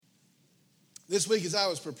This week as I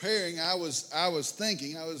was preparing, I was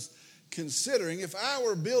considering if I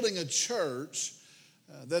were building a church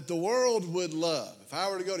that the world would love. If I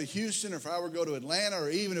were to go to Houston, or if I were to go to Atlanta, or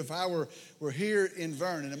even if I were here in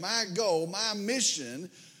Vernon. And my goal, my mission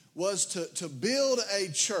was to build a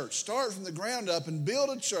church, start from the ground up and build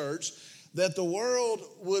a church that the world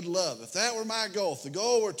would love. If that were my goal, if the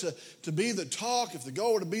goal were to be the talk, if the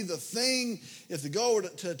goal were to be the thing, if the goal were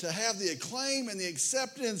to have the acclaim and the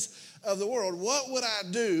acceptance of the world, what would I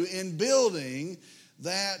do in building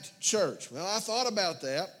that church? Well, I thought about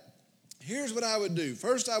that. Here's what I would do.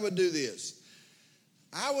 First, I would do this.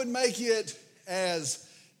 I would make it as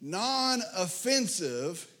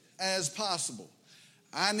non-offensive as possible.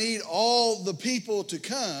 I need all the people to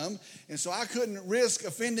come, and so I couldn't risk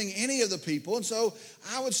offending any of the people, and so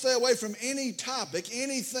I would stay away from any topic,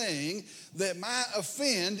 anything that might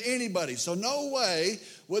offend anybody. So no way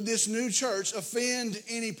would this new church offend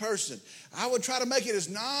any person. I would try to make it as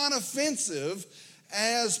non-offensive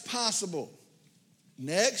as possible.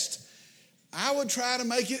 Next, I would try to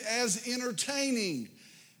make it as entertaining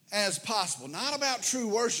as possible. Not about true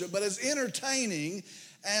worship, but as entertaining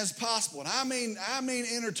as possible. And I mean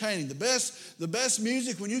entertaining. The best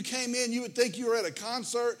music, when you came in, you would think you were at a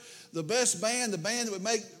concert. The best band, the band that would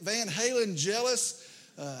make Van Halen jealous.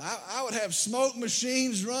 I would have smoke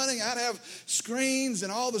machines running. I'd have screens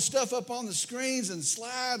and all the stuff up on the screens and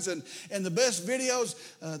slides and the best videos,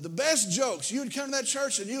 the best jokes. You would come to that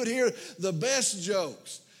church and you would hear the best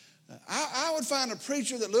jokes. I would find a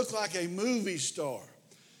preacher that looked like a movie star,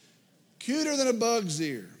 cuter than a bug's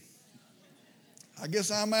ear. I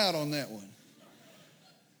guess I'm out on that one.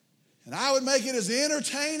 And I would make it as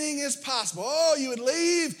entertaining as possible. Oh, you would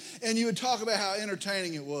leave and you would talk about how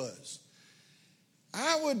entertaining it was.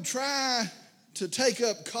 I would try to take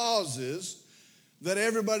up causes that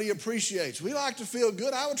everybody appreciates. We like to feel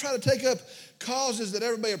good. I would try to take up causes that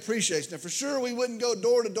everybody appreciates. Now, for sure, we wouldn't go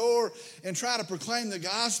door to door and try to proclaim the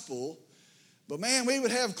gospel. But man, we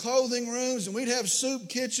would have clothing rooms, and we'd have soup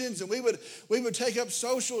kitchens, and we would take up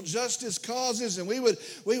social justice causes, and we would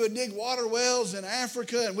dig water wells in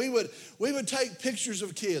Africa, and we would take pictures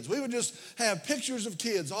of kids. We would just have pictures of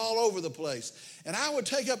kids all over the place. And I would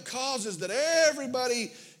take up causes that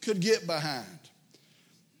everybody could get behind.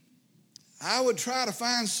 I would try to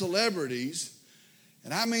find celebrities,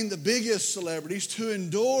 and I mean the biggest celebrities, to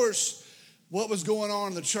endorse what was going on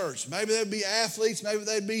in the church. Maybe they'd be athletes, maybe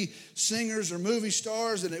they'd be singers or movie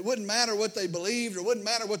stars, and it wouldn't matter what they believed or wouldn't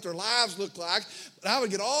matter what their lives looked like, but I would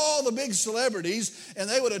get all the big celebrities and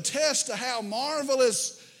they would attest to how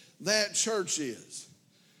marvelous that church is.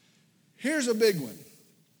 Here's a big one.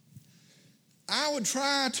 I would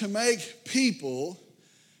try to make people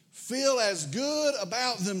feel as good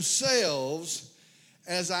about themselves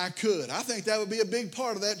as I could. I think that would be a big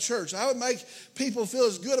part of that church. I would make people feel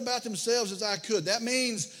as good about themselves as I could. That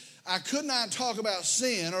means I could not talk about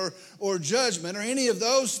sin or judgment or any of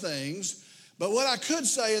those things. But what I could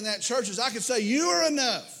say in that church is I could say, you are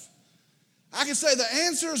enough. I could say the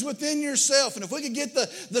answer is within yourself. And if we could get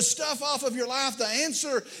the stuff off of your life, the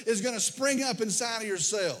answer is going to spring up inside of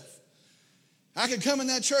yourself. I could come in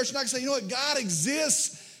that church and I could say, you know what, God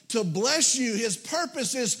exists to bless you. His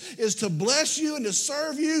purpose is to bless you and to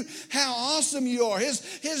serve you. How awesome you are.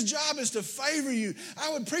 His job is to favor you.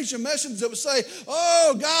 I would preach a message that would say,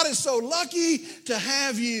 oh, God is so lucky to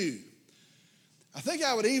have you. I think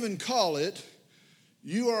I would even call it,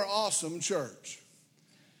 You Are Awesome Church.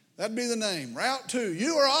 That'd be the name. Route 2,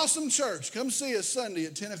 You Are Awesome Church. Come see us Sunday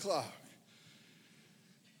at 10 o'clock.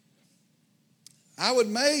 I would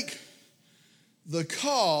make the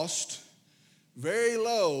cost very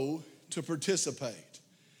low to participate.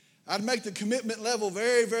 I'd make the commitment level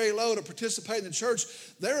very, very low to participate in the church.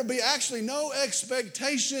 There would be actually no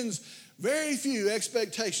expectations, very few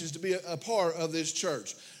expectations to be a part of this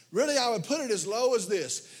church. Really, I would put it as low as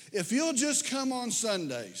this. If you'll just come on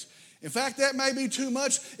Sundays, in fact, that may be too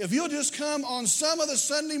much. If you'll just come on some of the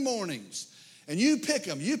Sunday mornings and you pick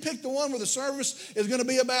them, you pick the one where the service is going to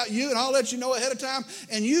be about you, and I'll let you know ahead of time,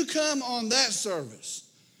 and you come on that service.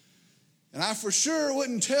 And I for sure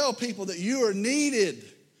wouldn't tell people that you are needed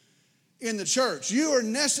in the church. You are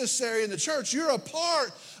necessary in the church. You're a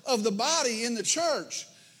part of the body in the church.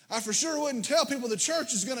 I for sure wouldn't tell people the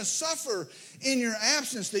church is going to suffer in your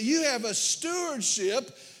absence, that you have a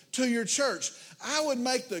stewardship to your church. I would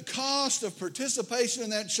make the cost of participation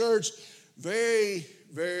in that church very,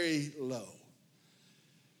 very low.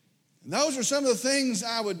 And those are some of the things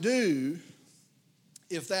I would do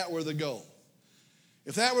if that were the goal.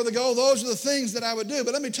 If that were the goal, those are the things that I would do.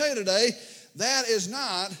 But let me tell you today, that is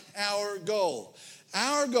not our goal.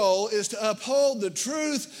 Our goal is to uphold the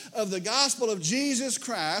truth of the gospel of Jesus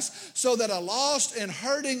Christ so that a lost and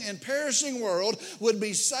hurting and perishing world would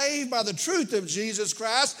be saved by the truth of Jesus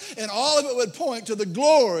Christ, and all of it would point to the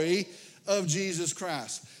glory of Jesus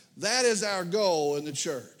Christ. That is our goal in the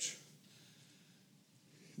church.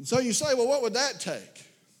 And so you say, well, what would that take?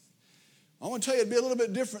 I want to tell you it'd be a little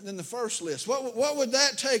bit different than the first list. What would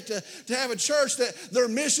that take to have a church that their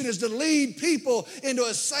mission is to lead people into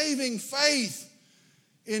a saving faith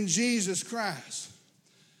in Jesus Christ?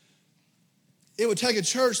 It would take a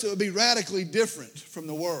church that would be radically different from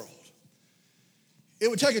the world. It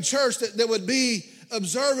would take a church that would be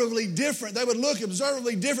observably different. They would look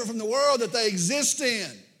observably different from the world that they exist in.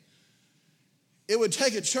 It would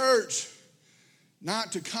take a church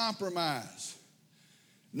not to compromise,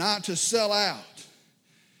 not to sell out.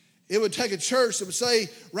 It would take a church that would say,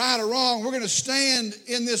 right or wrong, we're going to stand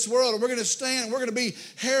in this world, and we're going to stand, we're going to be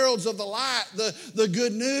heralds of the light, the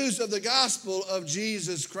good news of the gospel of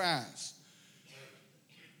Jesus Christ.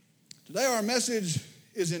 Today our message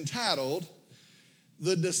is entitled,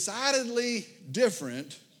 The Decidedly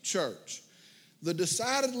Different Church. The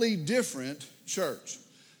Decidedly Different Church.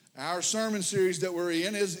 Our sermon series that we're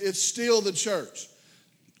in it's still the church.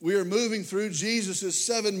 We are moving through Jesus'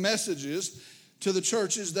 7 messages to the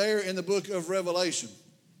churches there in the book of Revelation.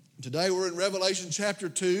 Today we're in Revelation chapter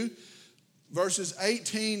 2, verses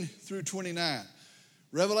 18 through 29.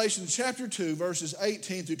 Revelation chapter 2, verses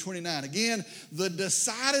 18 through 29. Again, the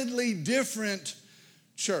decidedly different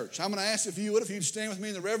church. I'm going to ask if you'd stand with me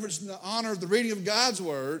in the reverence and the honor of the reading of God's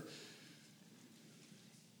word.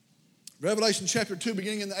 Revelation chapter 2,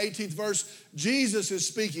 beginning in the 18th verse, Jesus is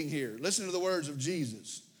speaking here. Listen to the words of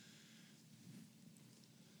Jesus.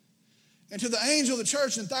 And to the angel of the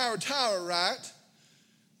church in Thyatira write,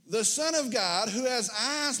 the Son of God, who has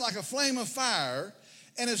eyes like a flame of fire,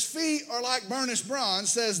 and his feet are like burnished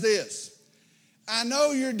bronze, says this, I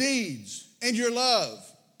know your deeds, and your love,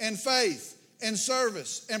 and faith, and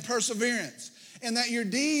service, and perseverance, and that your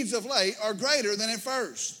deeds of late are greater than at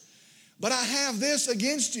first. But I have this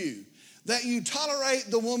against you, that you tolerate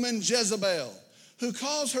the woman Jezebel, who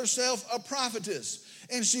calls herself a prophetess,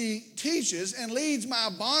 and she teaches and leads my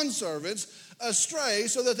bondservants astray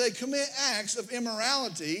so that they commit acts of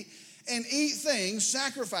immorality and eat things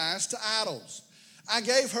sacrificed to idols. I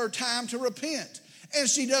gave her time to repent, and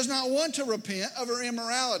she does not want to repent of her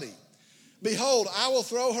immorality. Behold, I will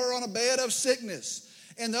throw her on a bed of sickness,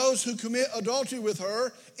 and those who commit adultery with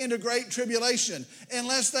her into great tribulation,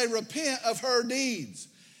 unless they repent of her deeds.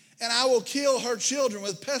 And I will kill her children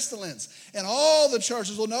with pestilence, and all the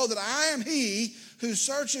churches will know that I am he who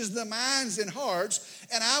searches the minds and hearts,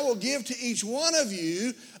 and I will give to each one of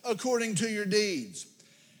you according to your deeds.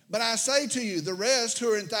 But I say to you, the rest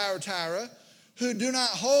who are in Thyatira, who do not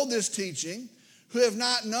hold this teaching, who have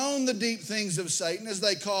not known the deep things of Satan, as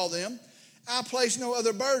they call them, I place no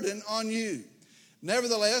other burden on you.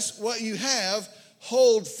 Nevertheless, what you have,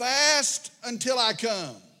 hold fast until I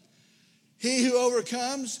come. He who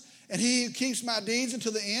overcomes and he who keeps my deeds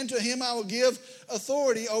until the end, to him I will give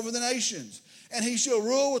authority over the nations. And he shall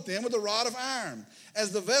rule with them with a rod of iron,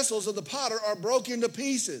 as the vessels of the potter are broken to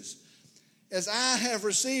pieces, as I have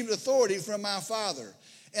received authority from my Father.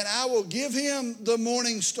 And I will give him the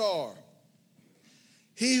morning star.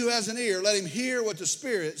 He who has an ear, let him hear what the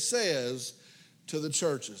Spirit says to the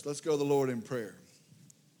churches. Let's go to the Lord in prayer.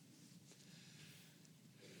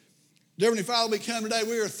 Dear Heavenly Father, we come today,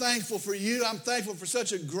 we are thankful for you. I'm thankful for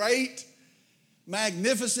such a great,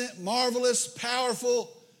 magnificent, marvelous,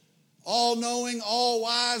 powerful, all-knowing,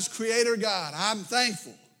 all-wise Creator God. I'm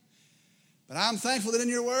thankful. But I'm thankful that in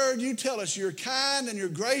your word you tell us you're kind and you're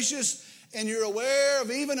gracious and you're aware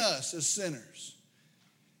of even us as sinners.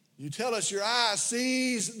 You tell us your eye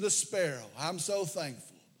sees the sparrow. I'm so thankful.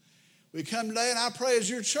 We come today and I pray as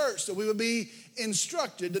your church that we would be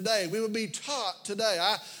instructed today. We would be taught today.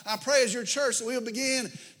 I pray as your church that we would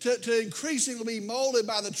begin to increasingly be molded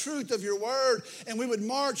by the truth of your word, and we would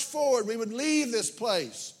march forward. We would leave this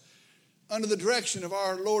place under the direction of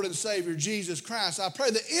our Lord and Savior, Jesus Christ. I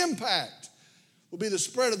pray the impact will be the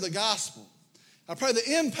spread of the gospel. I pray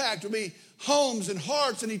the impact will be homes and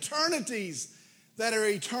hearts and eternities that are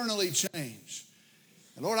eternally changed.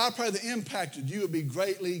 And Lord, I pray the impact of you would be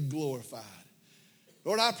greatly glorified.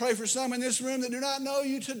 Lord, I pray for some in this room that do not know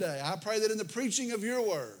you today. I pray that in the preaching of your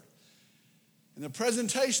word, in the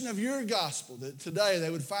presentation of your gospel, that today they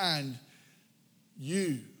would find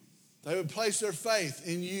you. They would place their faith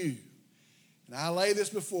in you. And I lay this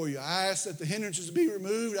before you. I ask that the hindrances be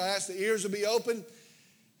removed. I ask the ears will be open.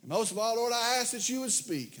 And most of all, Lord, I ask that you would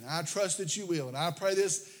speak. And I trust that you will. And I pray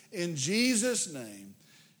this in Jesus' name.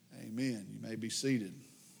 Amen. Amen. You may be seated.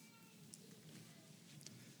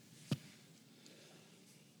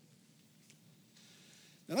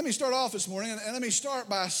 Now, let me start off this morning, and let me start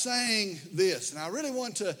by saying this. And I really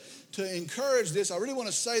want to encourage this. I really want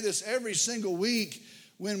to say this every single week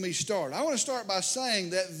when we start. I want to start by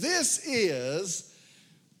saying that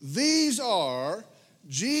these are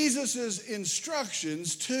Jesus'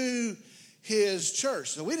 instructions to his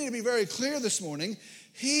church. So we need to be very clear this morning.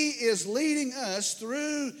 He is leading us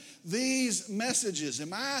through these messages. And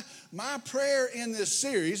my prayer in this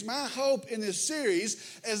series, my hope in this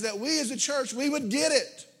series, is that we as a church, we would get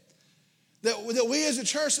it. That we as a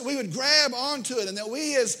church, that we would grab onto it. And that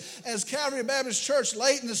we as Calvary Baptist Church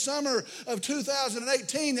late in the summer of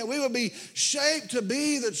 2018, that we would be shaped to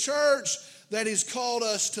be the church that he's called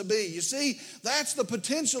us to be. You see, that's the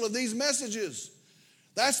potential of these messages.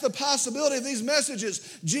 That's the possibility of these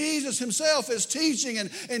messages. Jesus himself is teaching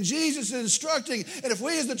and Jesus is instructing. And if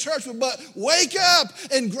we as the church would but wake up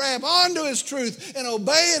and grab onto his truth and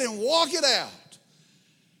obey it and walk it out,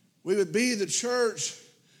 we would be the church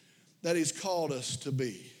that he's called us to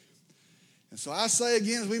be. And so I say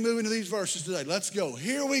again as we move into these verses today, let's go.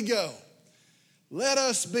 Here we go. Let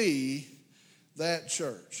us be that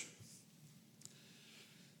church.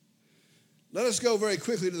 Let us go very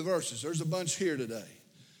quickly to the verses. There's a bunch here today.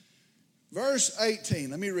 Verse 18,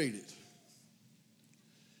 let me read it.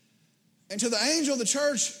 And to the angel of the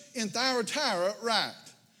church in Thyatira write,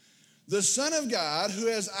 the Son of God, who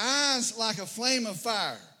has eyes like a flame of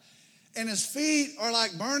fire, and his feet are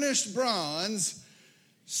like burnished bronze,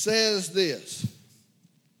 says this.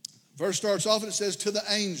 Verse starts off and it says, to the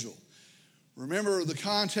angel. Remember the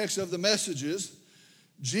context of the messages.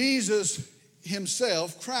 Jesus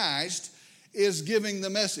himself, Christ, is giving the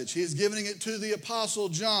message. He's giving it to the Apostle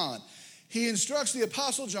John. He instructs the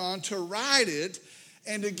Apostle John to write it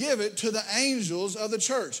and to give it to the angels of the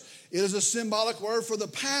church. It is a symbolic word for the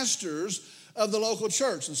pastors of the local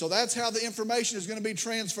church. And so that's how the information is going to be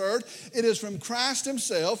transferred. It is from Christ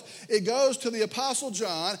himself. It goes to the Apostle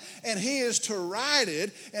John, and he is to write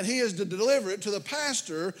it, and he is to deliver it to the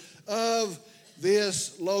pastor of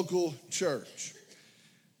this local church.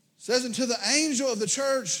 It says, and to the angel of the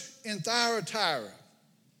church in Thyatira.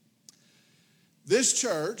 This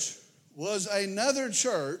church was another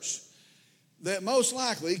church that most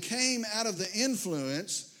likely came out of the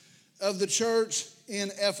influence of the church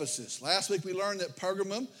in Ephesus. Last week we learned that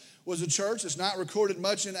Pergamum was a church. It's not recorded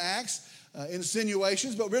much in Acts,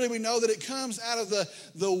 insinuations, but really we know that it comes out of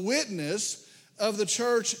the witness of the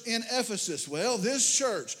church in Ephesus. Well, this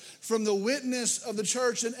church, from the witness of the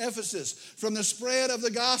church in Ephesus, from the spread of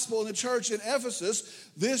the gospel in the church in Ephesus,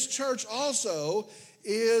 this church also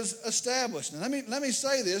is established. Now, let me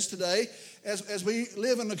say this today as we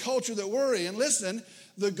live in the culture that we're in. Listen,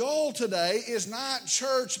 the goal today is not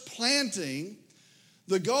church planting.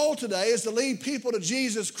 The goal today is to lead people to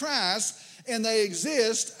Jesus Christ, and they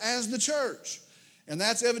exist as the church. And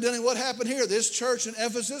that's evidently what happened here. This church in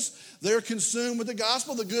Ephesus, they're consumed with the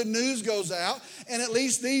gospel. The good news goes out, and at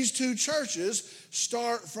least these two churches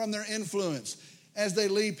start from their influence as they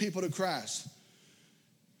lead people to Christ.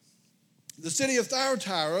 The city of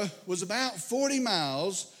Thyatira was about 40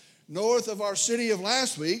 miles north of our city of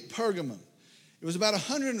last week, Pergamum. It was about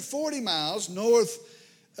 140 miles north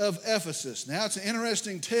of Ephesus. Now, it's an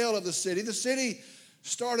interesting tale of the city. The city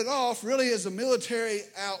started off really as a military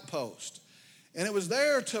outpost, and it was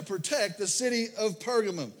there to protect the city of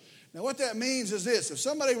Pergamum. Now, what that means is this. If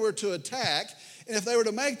somebody were to attack, and if they were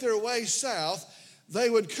to make their way south, they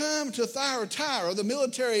would come to Thyatira, the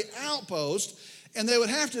military outpost, and they would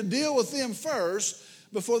have to deal with them first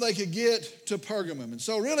before they could get to Pergamum. And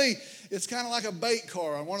so really, it's kind of like a bait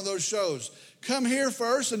car on one of those shows. Come here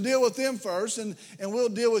first and deal with them first, and we'll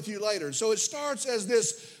deal with you later. So it starts as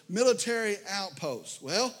this military outpost.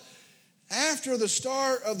 Well, after the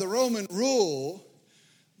start of the Roman rule,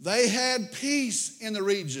 they had peace in the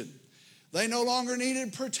region. They no longer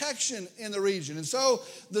needed protection in the region. And so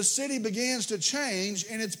the city begins to change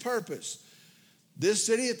in its purpose. This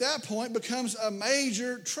city at that point becomes a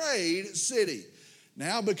major trade city.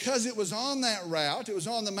 Now, because it was on that route, it was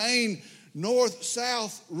on the main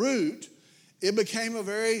north-south route, it became a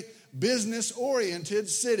very business-oriented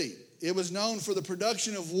city. It was known for the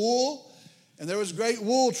production of wool, and there was great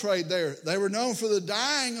wool trade there. They were known for the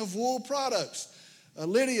dyeing of wool products.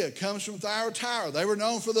 Lydia comes from Thyatira. They were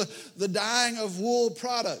known for the dyeing of wool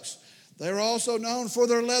products. They were also known for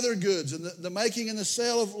their leather goods and the making and the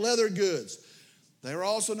sale of leather goods. They were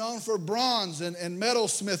also known for bronze and metal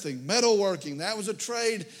smithing, metalworking. That was a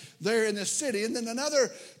trade there in this city. And then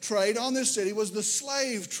another trade on this city was the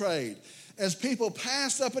slave trade. as people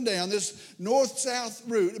passed up and down this north-south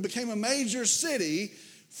route, it became a major city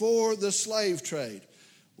for the slave trade.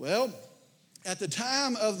 Well, at the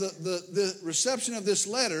time of the reception of this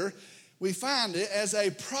letter, we find it as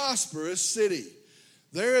a prosperous city.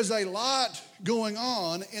 There is a lot going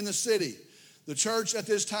on in the city. The church at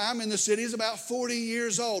this time in the city is about 40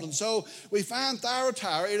 years old. And so we find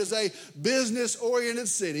Thyatira. It is a business-oriented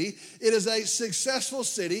city. It is a successful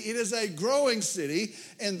city. It is a growing city.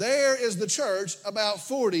 And there is the church about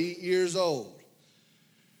 40 years old.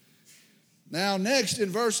 Now, next in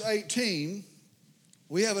verse 18,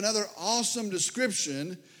 we have another awesome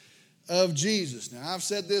description of Jesus. Now, I've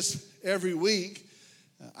said this every week.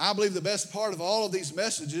 I believe the best part of all of these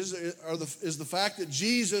messages is the fact that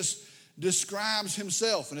Jesus describes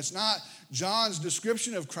himself. And it's not John's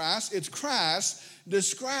description of Christ, it's Christ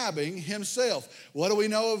describing himself. What do we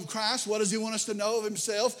know of Christ? What does he want us to know of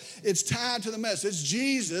himself? It's tied to the message.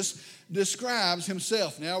 Jesus describes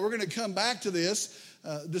himself. Now, we're going to come back to this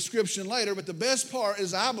description later, but the best part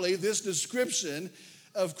is, I believe, this description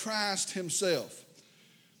of Christ himself.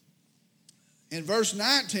 In verse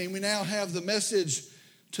 19, we now have the message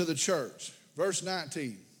to the church. Verse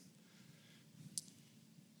 19.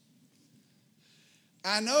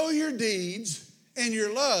 I know your deeds and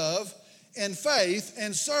your love and faith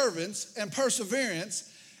and servants and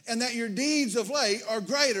perseverance, and that your deeds of late are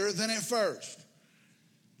greater than at first.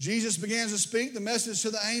 Jesus begins to speak the message to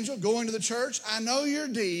the angel going to the church. I know your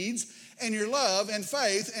deeds and your love and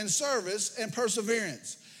faith and service and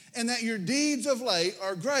perseverance, and that your deeds of late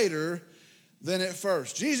are greater than at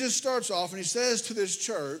first. Jesus starts off and he says to this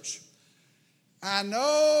church, I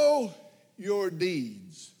know your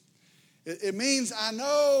deeds. It means I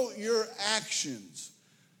know your actions.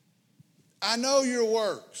 I know your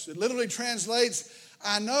works. It literally translates,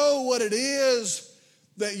 I know what it is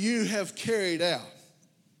that you have carried out.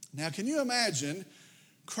 Now, can you imagine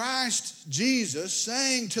Christ Jesus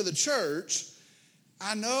saying to the church,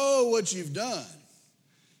 I know what you've done?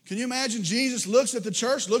 Can you imagine Jesus looks at the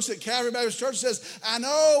church, looks at Calvary Baptist Church, says, I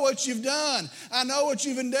know what you've done. I know what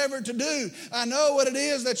you've endeavored to do. I know what it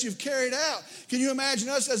is that you've carried out. Can you imagine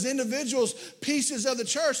us as individuals, pieces of the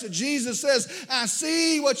church, that Jesus says, I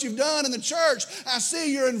see what you've done in the church. I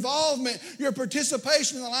see your involvement, your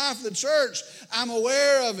participation in the life of the church. I'm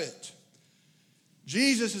aware of it.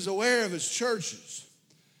 Jesus is aware of his churches.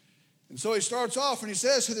 And so he starts off and he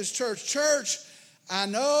says to this church, Church, I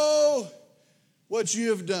know what you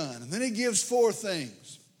have done. And then he gives four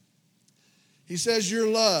things. He says your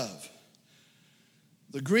love.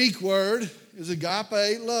 The Greek word is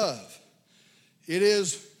agape love. It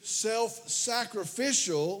is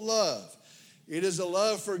self-sacrificial love. It is a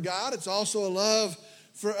love for God. It's also a love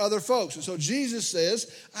for other folks. And so Jesus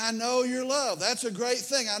says, I know your love. That's a great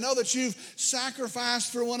thing. I know that you've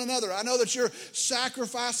sacrificed for one another. I know that you're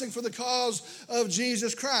sacrificing for the cause of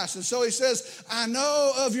Jesus Christ. And so he says, I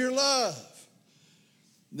know of your love.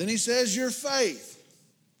 Then he says your faith,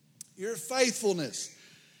 your faithfulness.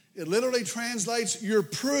 It literally translates your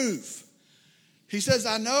proof. He says,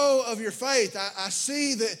 I know of your faith. I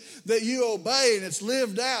see that you obey and it's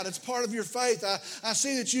lived out. It's part of your faith. I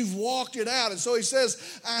see that you've walked it out. And so he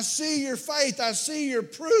says, I see your faith. I see your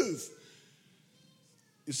proof.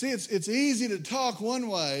 You see, it's easy to talk one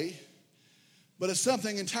way, but it's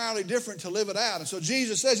something entirely different to live it out. And so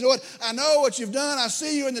Jesus says, you know what? I know what you've done. I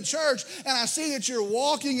see you in the church, and I see that you're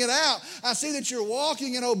walking it out. I see that you're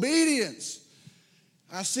walking in obedience.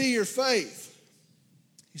 I see your faith.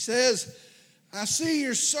 He says, I see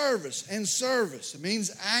your service and service. It means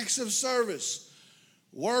acts of service,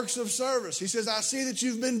 works of service. He says, I see that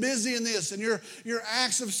you've been busy in this, and your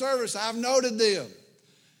acts of service, I've noted them.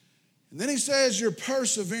 And then he says your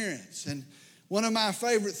perseverance. And one of my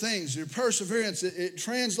favorite things, your perseverance, it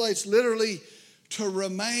translates literally to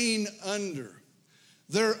remain under.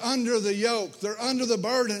 They're under the yoke. They're under the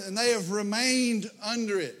burden, and they have remained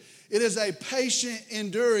under it. It is a patient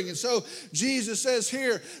enduring. And so Jesus says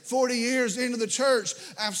here, 40 years into the church,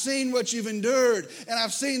 I've seen what you've endured, and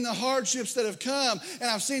I've seen the hardships that have come, and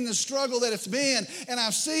I've seen the struggle that it's been, and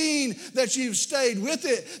I've seen that you've stayed with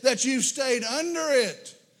it, that you've stayed under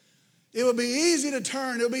it. It would be easy to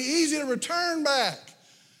turn. It would be easy to return back.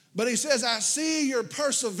 But he says, I see your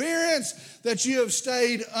perseverance, that you have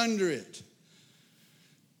stayed under it.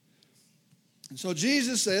 And so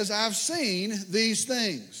Jesus says, I've seen these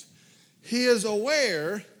things. He is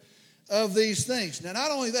aware of these things. Now,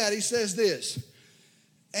 not only that, he says this,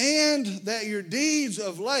 and that your deeds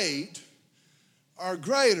of late are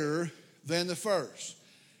greater than the first.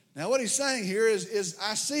 Now, what he's saying here is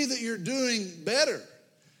I see that you're doing better.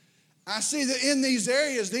 I see that in these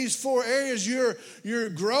areas, these 4 areas, you're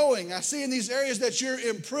growing. I see in these areas that you're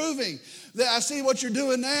improving. That I see what you're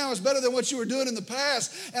doing now is better than what you were doing in the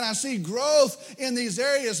past. And I see growth in these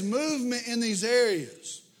areas, movement in these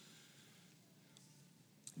areas.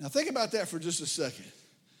 Now think about that for just a second.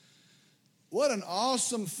 What an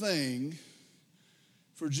awesome thing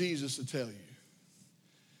for Jesus to tell you.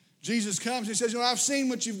 Jesus comes, he says, I've seen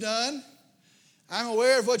what you've done. I'm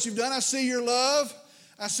aware of what you've done. I see your love.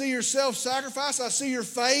 I see your self-sacrifice. I see your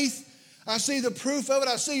faith. I see the proof of it.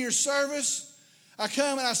 I see your service. I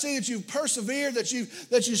come and I see that you've persevered, that you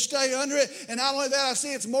stay under it. And not only that, I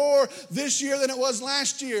see it's more this year than it was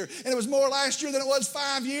last year. And it was more last year than it was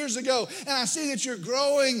 5 years ago. And I see that you're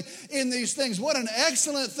growing in these things. What an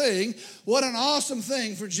excellent thing. What an awesome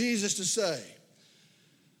thing for Jesus to say.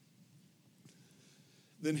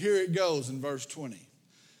 Then here it goes in verse 20.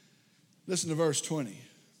 Listen to verse 20.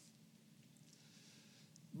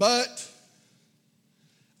 But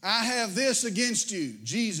I have this against you,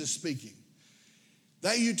 Jesus speaking,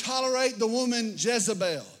 that you tolerate the woman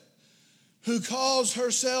Jezebel, who calls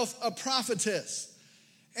herself a prophetess,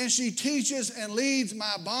 and she teaches and leads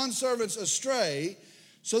my bondservants astray,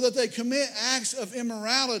 so that they commit acts of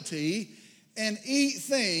immorality and eat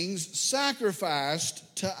things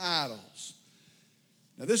sacrificed to idols.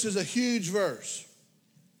 Now this is a huge verse.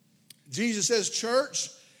 Jesus says, church,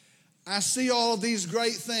 I see all of these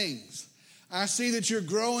great things. I see that you're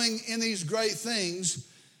growing in these great things,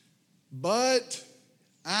 but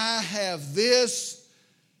I have this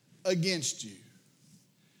against you.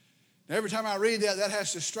 Now, every time I read that, that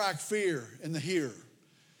has to strike fear in the hearer.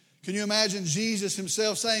 Can you imagine Jesus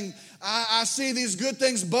himself saying, I see these good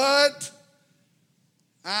things, but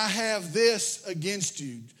I have this against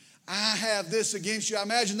you. I have this against you. I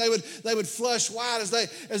imagine they would flush white as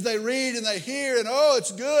they read and they hear, and oh,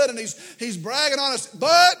 it's good, and he's bragging on us,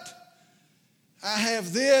 but I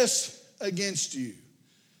have this against you,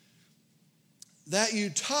 that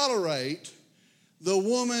you tolerate the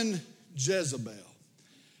woman Jezebel.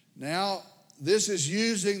 Now, this is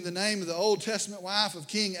using the name of the Old Testament wife of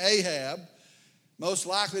King Ahab. Most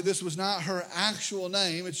likely this was not her actual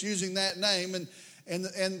name. It's using that name.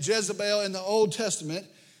 And Jezebel in the Old Testament,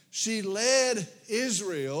 she led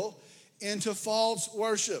Israel into false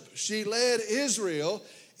worship. She led Israel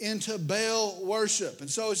into Baal worship. And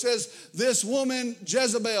so it says, this woman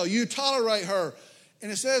Jezebel, you tolerate her.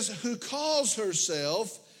 And it says, who calls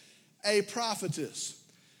herself a prophetess.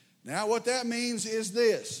 Now what that means is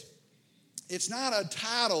this. It's not a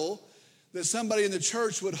title that somebody in the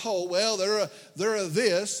church would hold. Well, they're a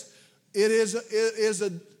this. It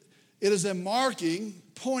is a marking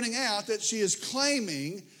pointing out that she is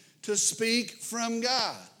claiming to speak from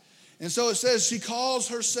God. And so it says she calls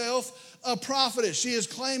herself a prophetess. She is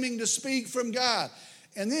claiming to speak from God.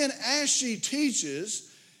 And then as she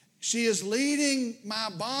teaches, she is leading my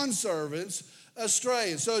bondservants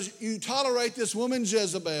astray. And so you tolerate this woman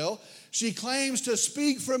Jezebel. She claims to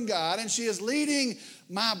speak from God, and she is leading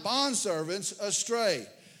my bondservants astray,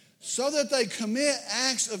 so that they commit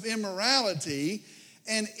acts of immorality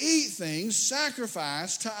and eat things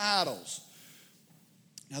sacrificed to idols.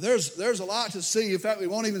 Now there's a lot to see. In fact, we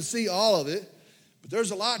won't even see all of it, but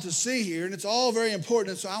there's a lot to see here, and it's all very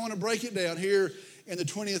important. So I want to break it down here in the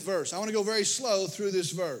 20th verse. I want to go very slow through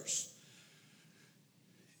this verse.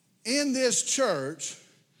 In this church,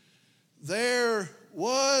 there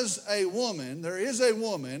is a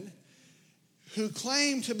woman who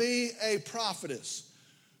claimed to be a prophetess,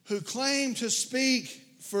 who claimed to speak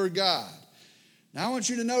for God. Now I want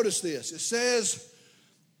you to notice this. It says,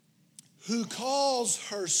 who calls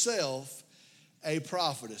herself a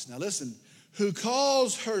prophetess. Now listen, who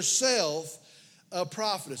calls herself a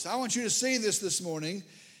prophetess. I want you to see this morning.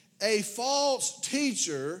 A false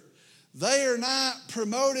teacher, they are not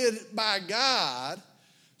promoted by God,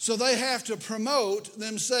 so they have to promote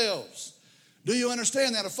themselves. Do you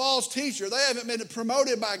understand that? A false teacher, they haven't been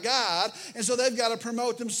promoted by God, and so they've got to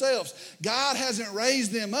promote themselves. God hasn't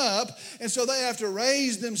raised them up, and so they have to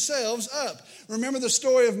raise themselves up. Remember the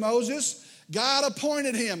story of Moses? God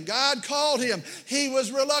appointed him. God called him. He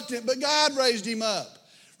was reluctant, but God raised him up.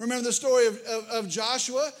 Remember the story of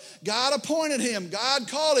Joshua? God appointed him. God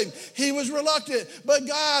called him. He was reluctant, but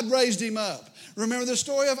God raised him up. Remember the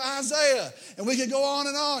story of Isaiah, and we could go on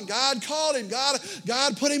and on. God called him.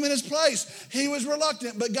 God put him in his place. He was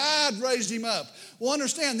reluctant, but God raised him up. Well,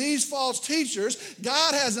 understand, these false teachers,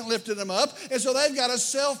 God hasn't lifted them up, and so they've got to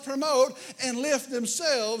self-promote and lift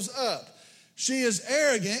themselves up. She is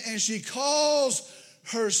arrogant, and she calls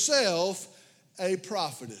herself a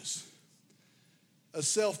prophetess, a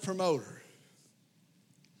self-promoter.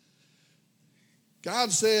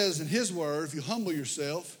 God says in his word, if you humble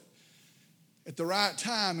yourself, at the right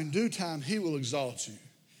time, in due time, he will exalt you.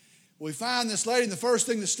 We find this lady, and the first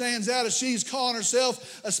thing that stands out is she's calling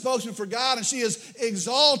herself a spokesman for God, and she is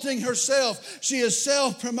exalting herself. She is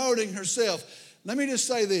self-promoting herself. Let me just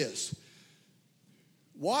say this.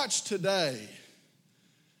 Watch today,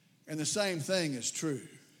 and the same thing is true.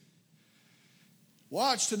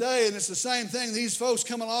 Watch today, and it's the same thing. These folks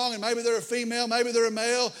come along, and maybe they're a female, maybe they're a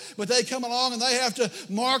male, but they come along and they have to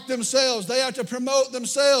mark themselves. They have to promote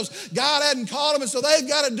themselves. God hadn't called them, and so they've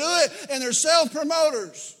got to do it, and they're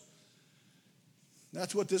self-promoters.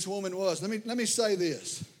 That's what this woman was. Let me say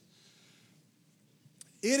this.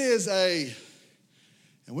 It is and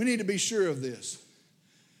we need to be sure of this,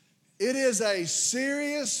 it is a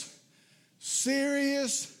serious,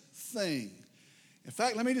 serious thing. In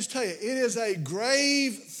fact, let me just tell you, it is a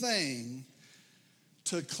grave thing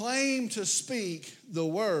to claim to speak the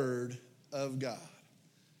word of God.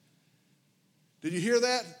 Did you hear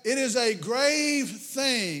that? It is a grave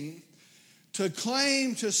thing to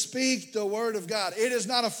claim to speak the word of God. It is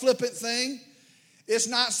not a flippant thing. It's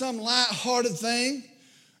not some light-hearted thing.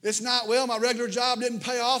 It's not, well, my regular job didn't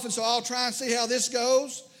pay off, and so I'll try and see how this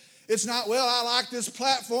goes. It's not, well, I like this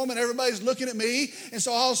platform and everybody's looking at me, and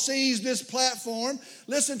so I'll seize this platform.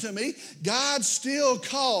 Listen to me. God still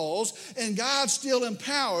calls and God still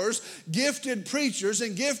empowers gifted preachers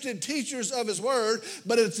and gifted teachers of his word,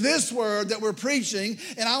 but it's this word that we're preaching,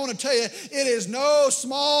 and I want to tell you, it is no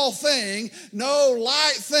small thing, no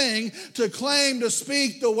light thing to claim to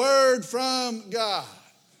speak the word from God.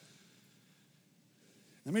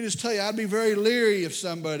 Let me just tell you, I'd be very leery of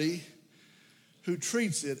somebody who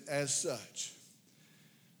treats it as such.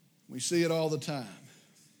 We see it all the time.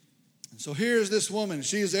 And so here's this woman.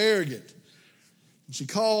 She is arrogant. She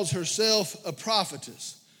calls herself a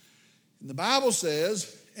prophetess. And the Bible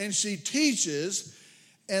says, and she teaches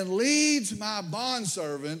and leads my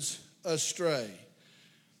bondservants astray.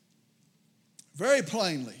 Very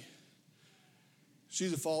plainly,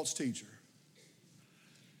 she's a false teacher.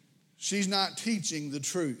 She's not teaching the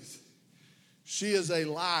truth. She is a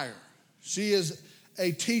liar. She is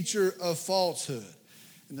a teacher of falsehood.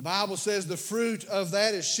 And the Bible says the fruit of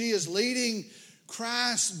that is she is leading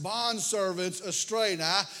Christ's bondservants astray.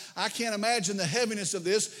 Now, I can't imagine the heaviness of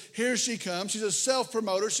this. Here she comes. She's a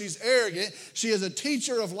self-promoter. She's arrogant. She is a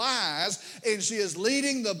teacher of lies. And she is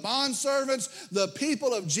leading the bondservants, the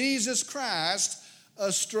people of Jesus Christ,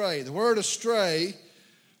 astray. The word astray,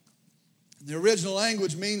 in the original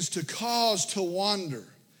language, means to cause to wander.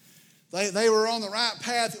 They were on the right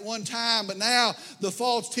path at one time, but now the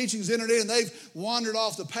false teachings entered in and they've wandered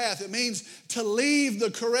off the path. It means to leave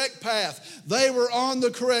the correct path. They were on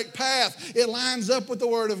the correct path. It lines up with the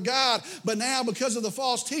Word of God, but now because of the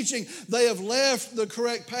false teaching, they have left the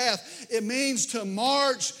correct path. It means to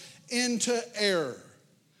march into error.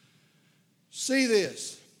 See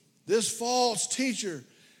this. This false teacher,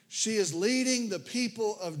 she is leading the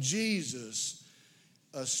people of Jesus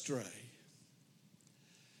astray.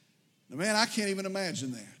 Now, man, I can't even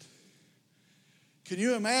imagine that. Can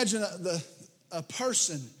you imagine a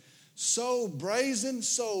person so brazen,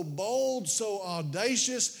 so bold, so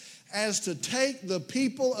audacious as to take the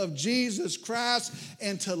people of Jesus Christ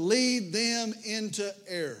and to lead them into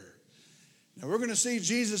error? Now, we're going to see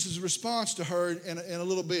Jesus' response to her in a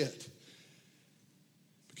little bit.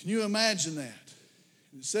 But can you imagine that?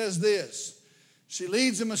 It says this, she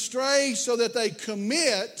leads them astray so that they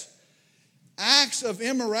commit acts of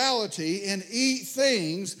immorality and eat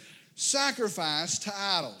things sacrificed to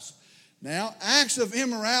idols. Now, acts of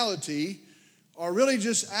immorality are really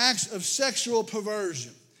just acts of sexual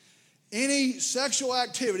perversion. Any sexual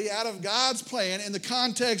activity out of God's plan in the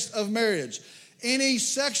context of marriage. Any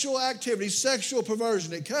sexual activity, sexual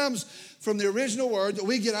perversion. It comes from the original word that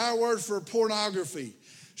we get our word for pornography.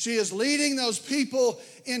 She is leading those people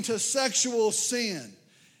into sexual sin.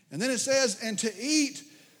 And then it says, and to eat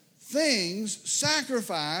things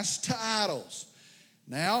sacrificed to idols.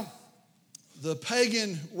 Now, the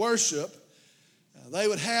pagan worship, they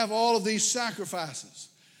would have all of these sacrifices.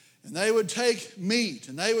 And they would take meat,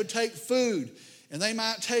 and they would take food, and they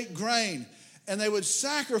might take grain, and they would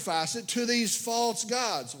sacrifice it to these false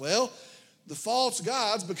gods. Well, the false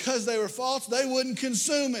gods, because they were false, they wouldn't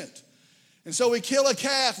consume it. And so we kill a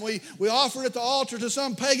calf, and we offer it at the altar to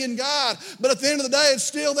some pagan god, but at the end of the day, it's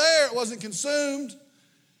still there. It wasn't consumed.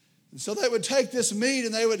 And so they would take this meat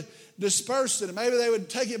and they would disperse it, and maybe they would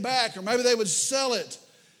take it back, or maybe they would sell it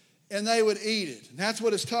and they would eat it. And that's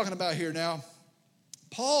what it's talking about here. Now,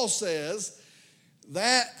 Paul says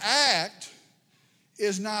that act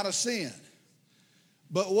is not a sin.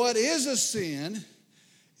 But what is a sin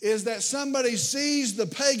is that somebody sees the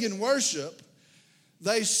pagan worship,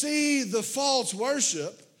 they see the false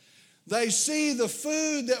worship, they see the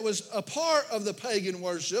food that was a part of the pagan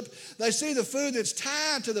worship, they see the food that's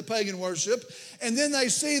tied to the pagan worship, and then they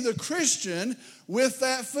see the Christian with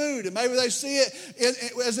that food. And maybe they see it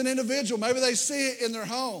as an individual, maybe they see it in their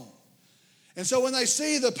home. And so when they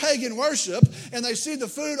see the pagan worship and they see the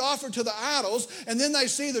food offered to the idols and then they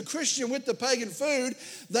see the Christian with the pagan food,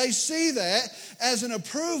 they see that as an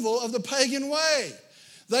approval of the pagan way.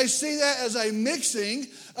 They see that as a mixing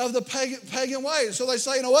of the pagan way. And so they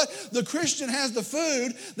say, you know what? The Christian has the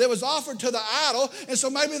food that was offered to the idol, and so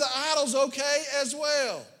maybe the idol's okay as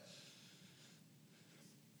well.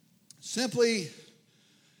 Simply,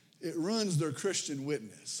 it ruins their Christian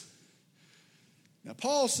witness. Now,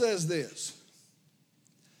 Paul says this.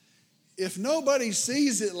 If nobody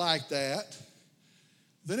sees it like that,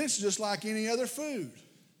 then it's just like any other food.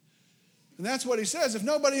 And that's what he says. If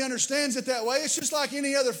nobody understands it that way, it's just like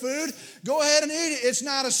any other food. Go ahead and eat it. It's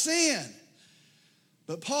not a sin.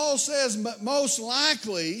 But Paul says most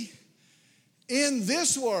likely in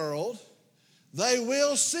this world, they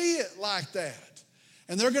will see it like that.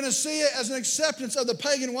 And they're going to see it as an acceptance of the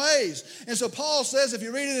pagan ways. And so Paul says, if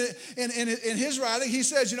you read it in his writing, he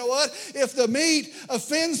says, you know what? If the meat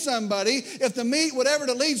offends somebody, if the meat would ever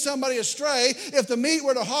to lead somebody astray, if the meat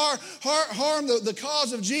were to harm the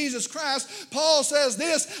cause of Jesus Christ, Paul says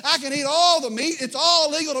this, I can eat all the meat, it's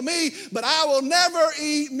all legal to me, but I will never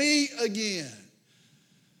eat meat again.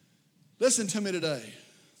 Listen to me today.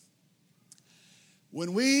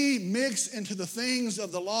 When we mix into the things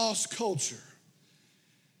of the lost culture,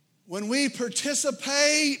 when we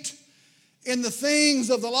participate in the things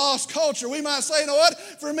of the lost culture, we might say, you know what,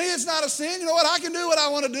 for me it's not a sin. You know what, I can do what I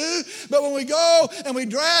want to do. But when we go and we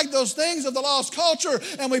drag those things of the lost culture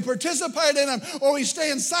and we participate in them or we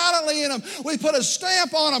stand silently in them, we put a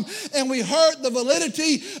stamp on them and we hurt the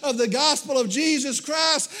validity of the gospel of Jesus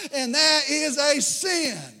Christ, and that is a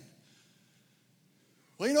sin.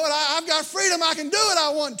 Well, you know what? I've got freedom. I can do what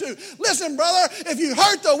I want to. Listen, brother, if you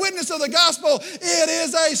hurt the witness of the gospel, it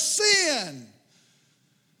is a sin.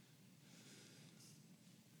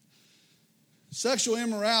 Sexual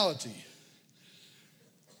immorality.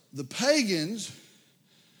 The pagans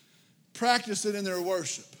practiced it in their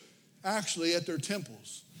worship, actually at their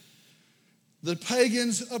temples. The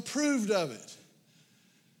pagans approved of it.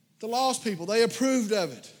 The lost people, they approved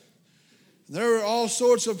of it. There were all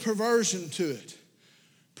sorts of perversion to it.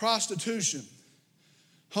 Prostitution,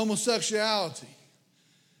 homosexuality,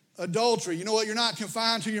 adultery. You know what? You're not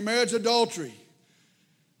confined to your marriage. Adultery,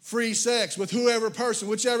 free sex with whichever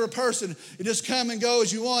person. You just come and go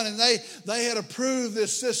as you want. And they had approved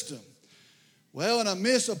this system. Well, in a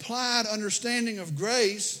misapplied understanding of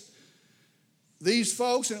grace, these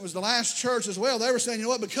folks, and it was the last church as well, they were saying, you know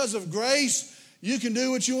what? Because of grace, you can do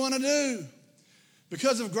what you want to do.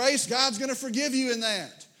 Because of grace, God's going to forgive you in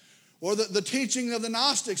that. Or the teaching of the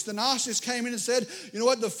Gnostics. The Gnostics came in and said, you know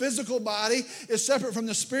what, the physical body is separate from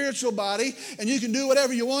the spiritual body, and you can do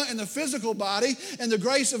whatever you want in the physical body, and the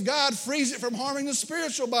grace of God frees it from harming the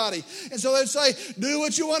spiritual body. And so they'd say, do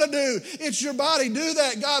what you want to do. It's your body. Do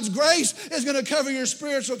that. God's grace is going to cover your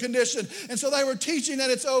spiritual condition. And so they were teaching that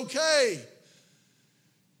it's okay.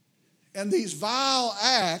 And these vile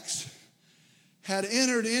acts had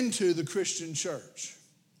entered into the Christian church.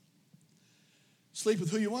 Sleep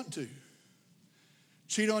with who you want to.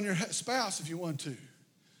 Cheat on your spouse if you want to.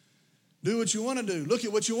 Do what you want to do. Look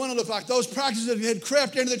at what you want to look like. Those practices that had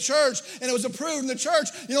crept into the church and it was approved in the church.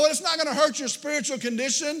 You know what? It's not going to hurt your spiritual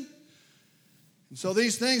condition. And so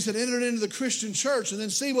these things had entered into the Christian church. And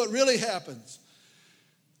then see what really happens.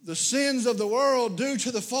 The sins of the world due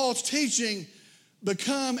to the false teaching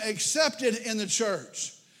become accepted in the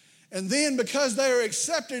church. And then because they are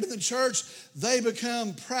accepted in the church, they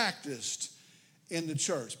become practiced in the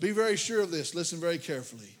church. Be very sure of this. Listen very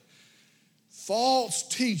carefully. False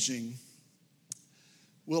teaching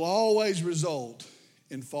will always result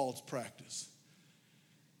in false practice.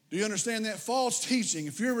 Do you understand that? False teaching,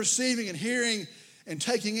 if you're receiving and hearing and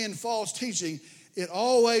taking in false teaching, it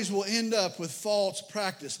always will end up with false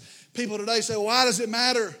practice. People today say, well, why does it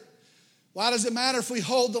matter? Why does it matter if we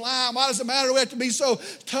hold the line? Why does it matter we have to be so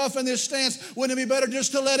tough in this stance? Wouldn't it be better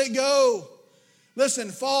just to let it go? Listen,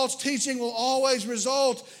 false teaching will always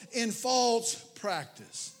result in false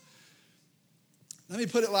practice. Let me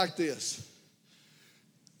put it like this.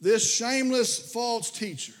 This shameless false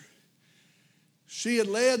teacher, she had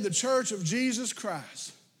led the church of Jesus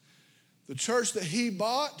Christ, the church that he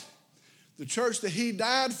bought, the church that he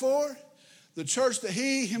died for, the church that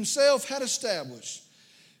he himself had established.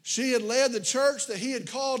 She had led the church that he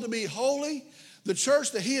had called to be holy, The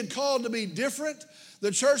church that he had called to be different,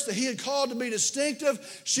 the church that he had called to be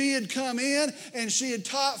distinctive, she had come in and she had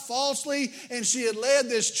taught falsely, and she had led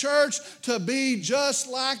this church to be just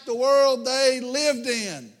like the world they lived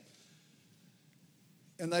in.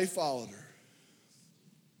 And they followed her.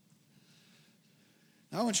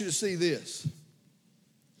 Now, I want you to see this.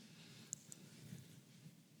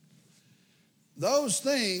 Those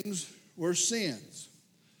things were sins.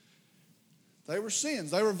 They were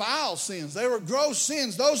sins. They were vile sins. They were gross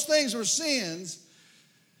sins. Those things were sins,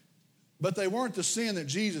 but they weren't the sin that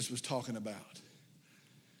Jesus was talking about.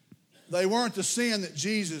 They weren't the sin that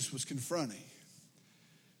Jesus was confronting.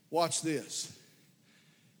 Watch this.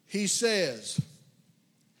 He says,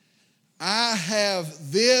 I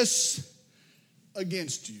have this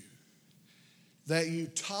against you, that you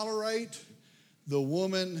tolerate the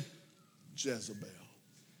woman Jezebel.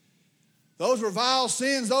 Those were vile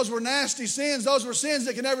sins. Those were nasty sins. Those were sins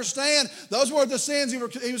that can never stand. Those weren't the sins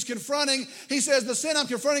he was confronting. He says, the sin I'm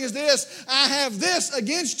confronting is this. I have this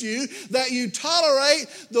against you, that you tolerate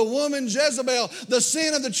the woman Jezebel. The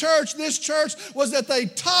sin of the church, this church, was that they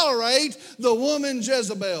tolerate the woman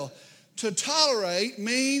Jezebel. To tolerate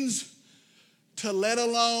means to let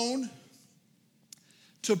alone,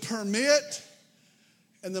 to permit,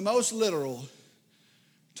 and the most literal,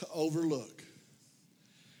 to overlook.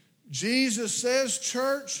 Jesus says,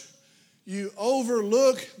 church, you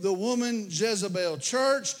overlook the woman Jezebel.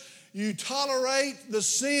 Church, you tolerate the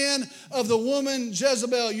sin of the woman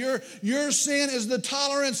Jezebel. Your sin is the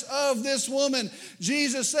tolerance of this woman.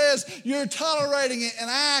 Jesus says, you're tolerating it, and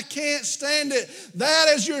I can't stand it. That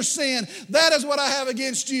is your sin. That is what I have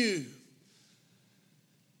against you.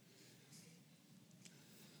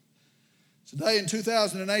 Today in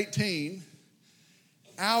 2018,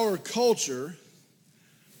 our culture,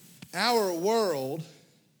 our world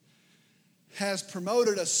has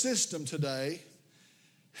promoted a system today,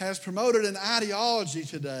 has promoted an ideology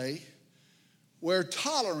today where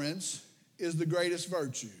tolerance is the greatest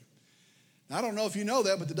virtue. Now, I don't know if you know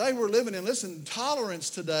that, but the day we're living in, listen, tolerance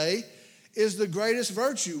today is the greatest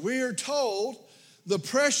virtue. We are told the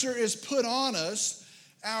pressure is put on us.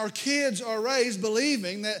 Our kids are raised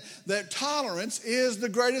believing that tolerance is the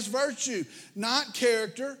greatest virtue. Not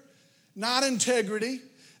character, not integrity,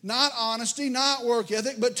 not honesty, not work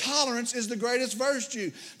ethic, but tolerance is the greatest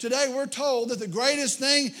virtue. Today we're told that the greatest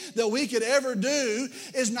thing that we could ever do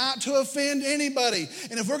is not to offend anybody.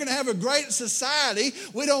 And if we're going to have a great society,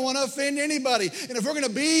 we don't want to offend anybody. And if we're going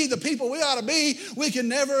to be the people we ought to be, we can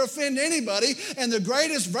never offend anybody. And the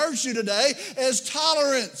greatest virtue today is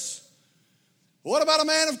tolerance. What about a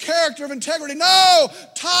man of character, of integrity? No,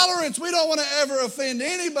 tolerance. We don't want to ever offend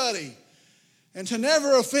anybody. And to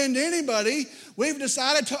never offend anybody, we've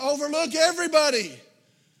decided to overlook everybody,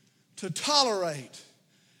 to tolerate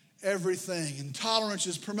everything. And tolerance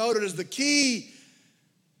is promoted as the key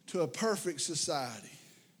to a perfect society.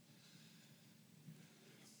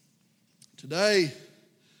 Today,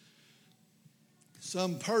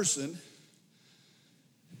 some person,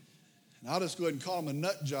 and I'll just go ahead and call him a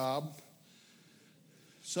nut job,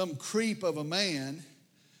 some creep of a man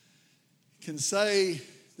can say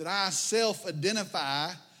that I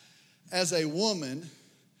self-identify as a woman,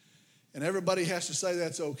 and everybody has to say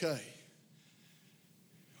that's okay.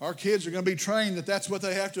 Our kids are going to be trained that that's what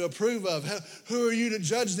they have to approve of. Who are you to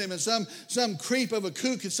judge them? And some creep of a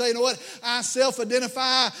kook could say, you know what? I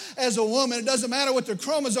self-identify as a woman. It doesn't matter what their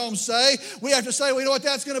chromosomes say. We have to say, well, you know what?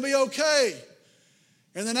 That's going to be okay.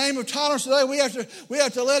 In the name of tolerance today, we have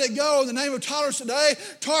to let it go. In the name of tolerance today,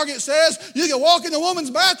 Target says you can walk in the woman's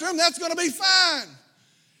bathroom, that's going to be fine.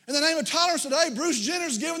 In the name of tolerance today, Bruce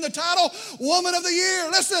Jenner's given the title Woman of the Year.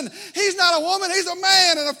 Listen, he's not a woman, he's a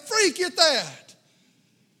man, and a freak at that.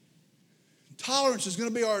 Tolerance is going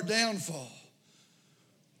to be our downfall.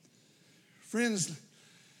 Friends,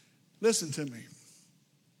 listen to me.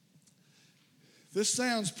 This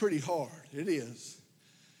sounds pretty hard. It is.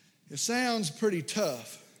 It sounds pretty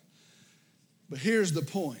tough, but here's the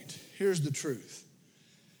point. Here's the truth.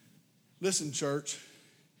 Listen, church,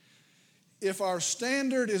 if our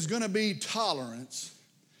standard is going to be tolerance,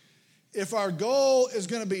 if our goal is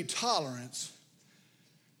going to be tolerance,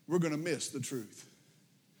 we're going to miss the truth.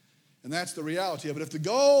 And that's the reality of it. If the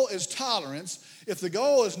goal is tolerance, if the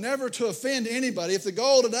goal is never to offend anybody, if the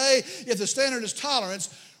goal today, if the standard is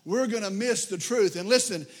tolerance, we're going to miss the truth. And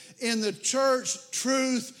listen, in the church,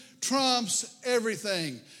 truth trumps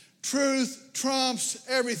everything. Truth trumps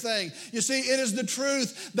everything. You see, it is the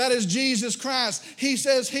truth that is Jesus Christ. He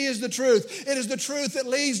says He is the truth. It is the truth that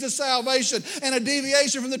leads to salvation, and a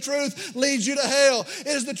deviation from the truth leads you to hell. It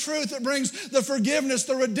is the truth that brings the forgiveness,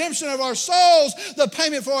 the redemption of our souls, the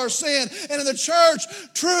payment for our sin. And in the church,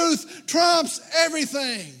 truth trumps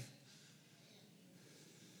everything.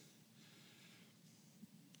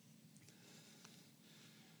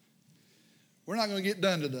 We're not going to get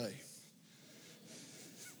done today.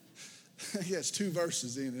 Yeah, it's 2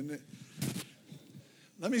 verses in, isn't it?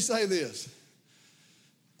 Let me say this.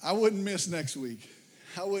 I wouldn't miss next week.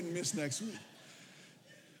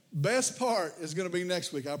 Best part is going to be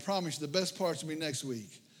next week. I promise you, the best part's going to be next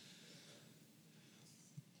week.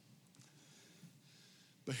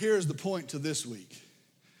 But here's the point to this week.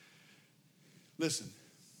 Listen,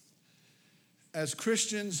 as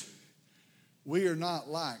Christians, we are not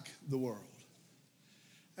like the world.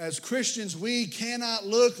 As Christians, we cannot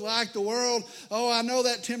look like the world. Oh, I know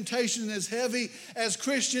that temptation is heavy. As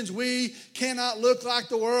Christians, we cannot look like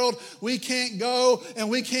the world. We can't go and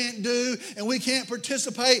we can't do and we can't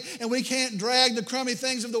participate and we can't drag the crummy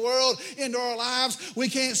things of the world into our lives. We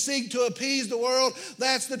can't seek to appease the world.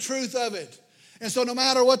 That's the truth of it. And so no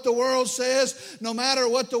matter what the world says, no matter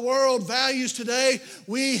what the world values today,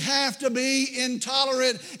 we have to be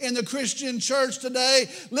intolerant in the Christian church today.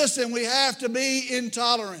 Listen, we have to be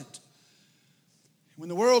intolerant. When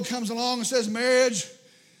the world comes along and says marriage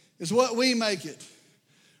is what we make it,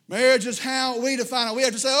 marriage is how we define it, we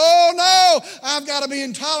have to say, oh no, I've got to be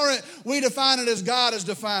intolerant. We define it as God has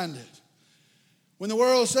defined it. When the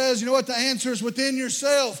world says, you know what, the answer is within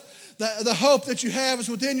yourself, the hope that you have is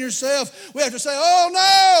within yourself, we have to say, oh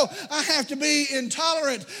no, I have to be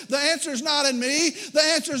intolerant. The answer is not in me. The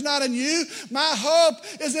answer is not in you. My hope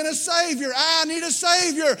is in a Savior. I need a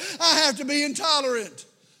Savior. I have to be intolerant.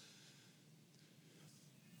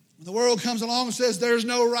 When the world comes along and says there's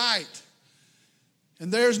no right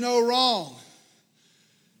and there's no wrong,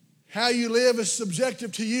 how you live is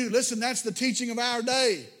subjective to you. Listen, that's the teaching of our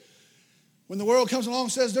day. When the world comes along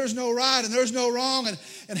and says there's no right and there's no wrong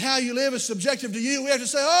and how you live is subjective to you, we have to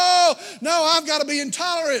say, oh, no, I've got to be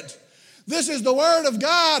intolerant. This is the Word of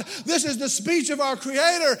God. This is the speech of our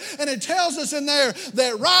Creator. And it tells us in there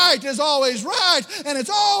that right is always right and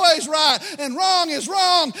it's always right and wrong is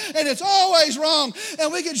wrong and it's always wrong.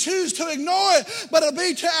 And we can choose to ignore it, but it'll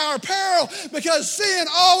be to our peril because sin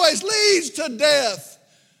always leads to death.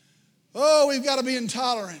 Oh, we've got to be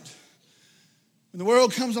intolerant. When the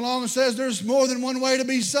world comes along and says there's more than one way to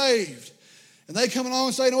be saved, and they come along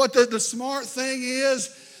and say, you know what, the smart thing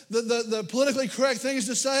is, the politically correct thing is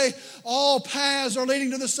to say all paths are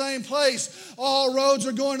leading to the same place. All roads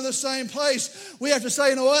are going to the same place. We have to say,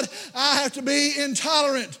 you know what, I have to be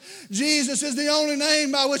intolerant. Jesus is the only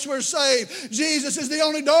name by which we're saved. Jesus is the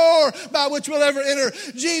only door by which we'll ever enter.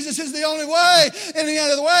 Jesus is the only way. Any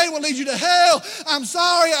other way will lead you to hell. I'm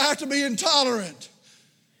sorry, I have to be intolerant.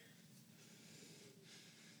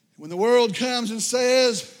 When the world comes and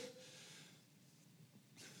says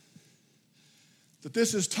that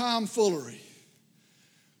this is tomfoolery,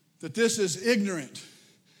 that this is ignorant,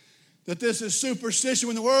 that this is superstition,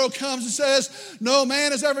 when the world comes and says no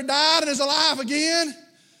man has ever died and is alive again,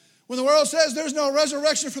 when the world says there's no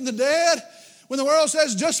resurrection from the dead, when the world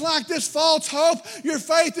says just like this false hope, your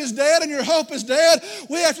faith is dead and your hope is dead,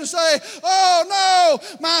 we have to say, oh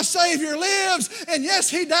no, my Savior lives, and yes,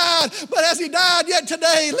 He died, but as He died, yet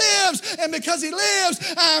today He lives, and because He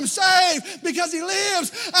lives, I am saved. Because He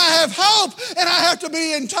lives, I have hope, and I have to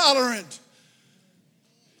be intolerant.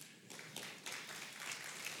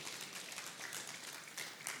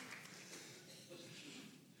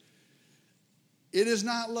 It is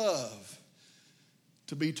not love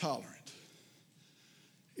to be tolerant.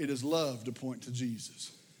 It is love to point to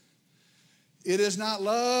Jesus. It is not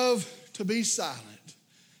love to be silent.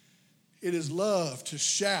 It is love to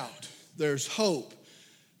shout, there's hope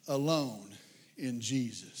alone in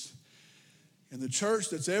Jesus. And the church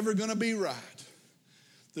that's ever going to be right,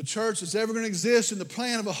 the church that's ever going to exist in the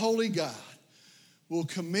plan of a holy God, will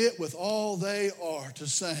commit with all they are to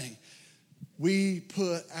saying, we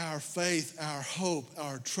put our faith, our hope,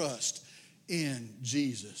 our trust in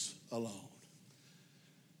Jesus alone.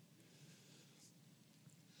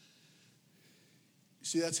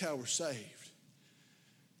 See, that's how we're saved.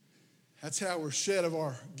 That's how we're shed of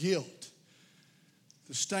our guilt,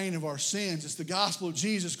 the stain of our sins. It's the gospel of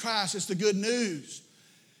Jesus Christ. It's the good news.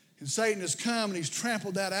 And Satan has come and he's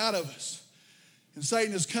trampled that out of us. And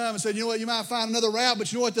Satan has come and said, you know what, you might find another route,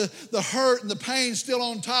 but you know what, the hurt and the pain's still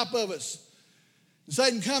on top of us. And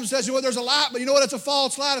Satan comes and says, you know what, there's a light, but you know what, it's a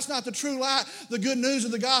false light. It's not the true light. The good news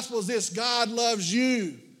of the gospel is this: God loves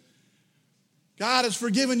you. God has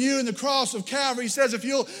forgiven you in the cross of Calvary. He says if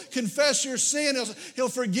you'll confess your sin, He'll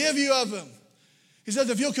forgive you of them. He says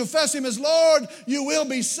if you'll confess Him as Lord, you will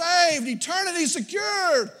be saved. Eternity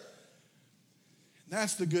secured. And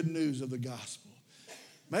that's the good news of the gospel.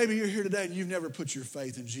 Maybe you're here today and you've never put your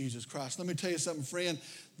faith in Jesus Christ. Let me tell you something, friend.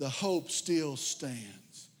 The hope still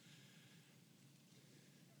stands.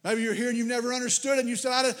 Maybe you're here and you've never understood it and you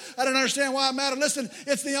said, I don't understand why it mattered. Listen,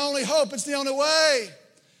 it's the only hope. It's the only way.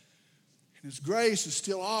 And His grace is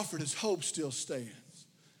still offered. His hope still stands.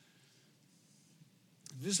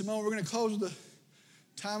 In just a moment, we're going to close with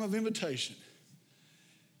a time of invitation.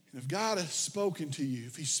 And if God has spoken to you,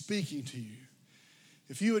 if He's speaking to you,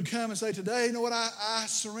 if you would come and say, today, you know what, I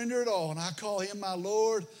surrender it all, and I call Him my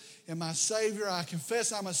Lord and my Savior. I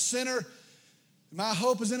confess I'm a sinner. My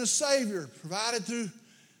hope is in a Savior provided through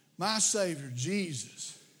my Savior,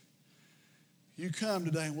 Jesus. You come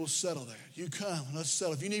today and we'll settle that. You come and let's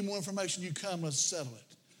settle. If you need more information, you come, let's settle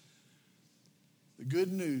it. The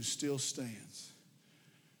good news still stands.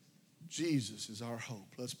 Jesus is our hope.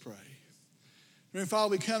 Let's pray. Dear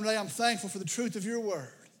Father, we come today. I'm thankful for the truth of your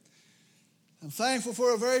word. I'm thankful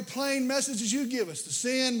for a very plain message that you give us. The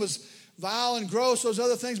sin was vile and gross, those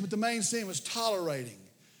other things, but the main sin was tolerating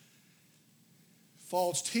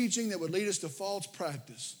false teaching that would lead us to false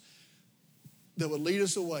practice, that would lead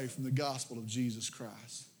us away from the gospel of Jesus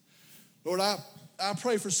Christ. Lord, I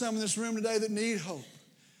pray for some in this room today that need hope.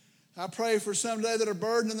 I pray for some today that are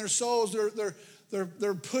burdened in their souls.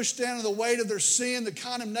 They're pushed down to the weight of their sin, the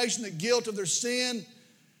condemnation, the guilt of their sin.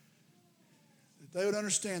 That they would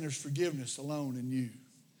understand there's forgiveness alone in you.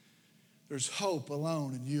 There's hope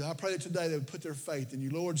alone in you. I pray that today they would put their faith in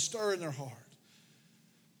you. Lord, stir in their heart.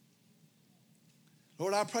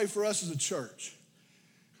 Lord, I pray for us as a church.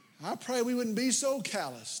 I pray we wouldn't be so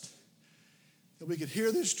calloused that we could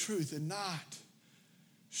hear this truth and not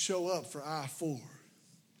show up for I-4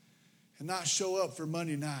 and not show up for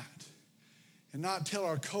Monday night and not tell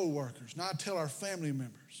our co-workers, not tell our family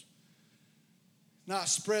members, not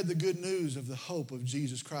spread the good news of the hope of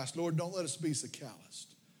Jesus Christ. Lord, don't let us be so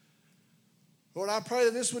calloused. Lord, I pray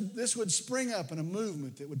that this would spring up in a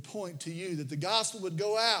movement that would point to you, that the gospel would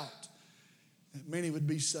go out, that many would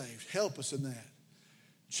be saved. Help us in that.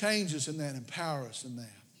 Change us in that. Empower us in that.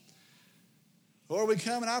 Lord, we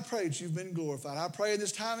come and I pray that you've been glorified. I pray in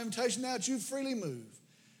this time of invitation now that you freely move.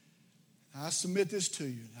 I submit this to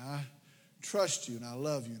you. And I trust you and I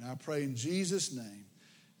love you. And I pray in Jesus' name,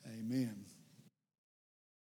 amen.